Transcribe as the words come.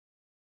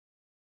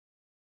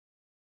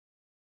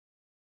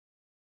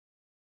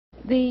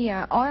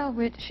The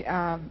oil-rich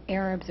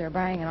Arabs are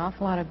buying an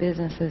awful lot of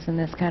businesses in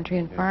this country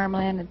and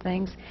farmland and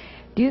things.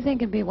 Do you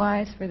think it'd be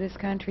wise for this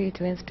country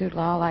to institute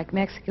law like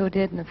Mexico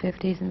did in the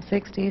 50s and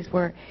 60s,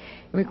 where it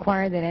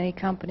required that any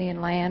company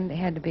and land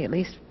had to be at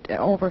least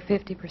over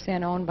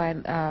 50% owned by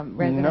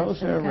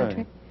residents of the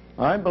country?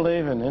 I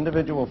believe in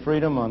individual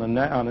freedom on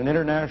an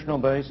international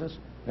basis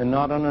and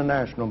not on a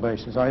national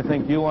basis. I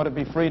think you ought to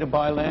be free to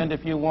buy land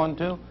if you want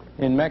to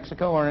in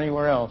Mexico or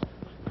anywhere else,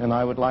 and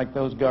I would like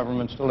those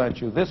governments to let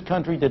you. This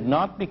country did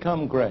not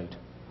become great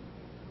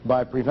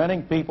by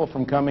preventing people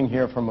from coming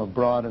here from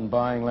abroad and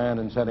buying land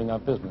and setting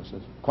up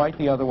businesses. Quite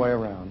the other way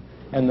around.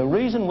 And the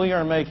reason we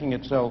are making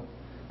it so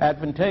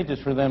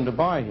advantageous for them to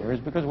buy here is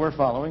because we're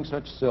following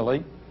such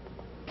silly,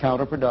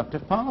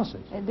 counterproductive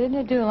policies. And didn't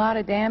it do a lot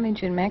of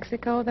damage in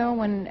Mexico, though,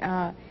 when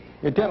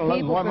it did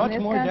much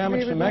more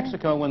damage to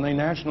Mexico when they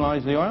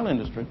nationalized the oil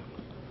industry.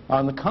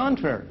 On the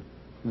contrary,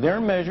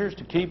 their measures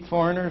to keep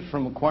foreigners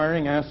from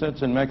acquiring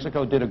assets in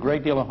Mexico did a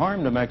great deal of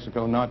harm to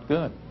Mexico, not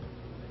good.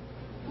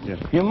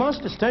 Yes. You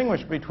must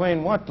distinguish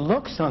between what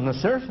looks on the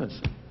surface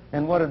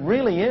and what it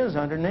really is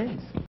underneath.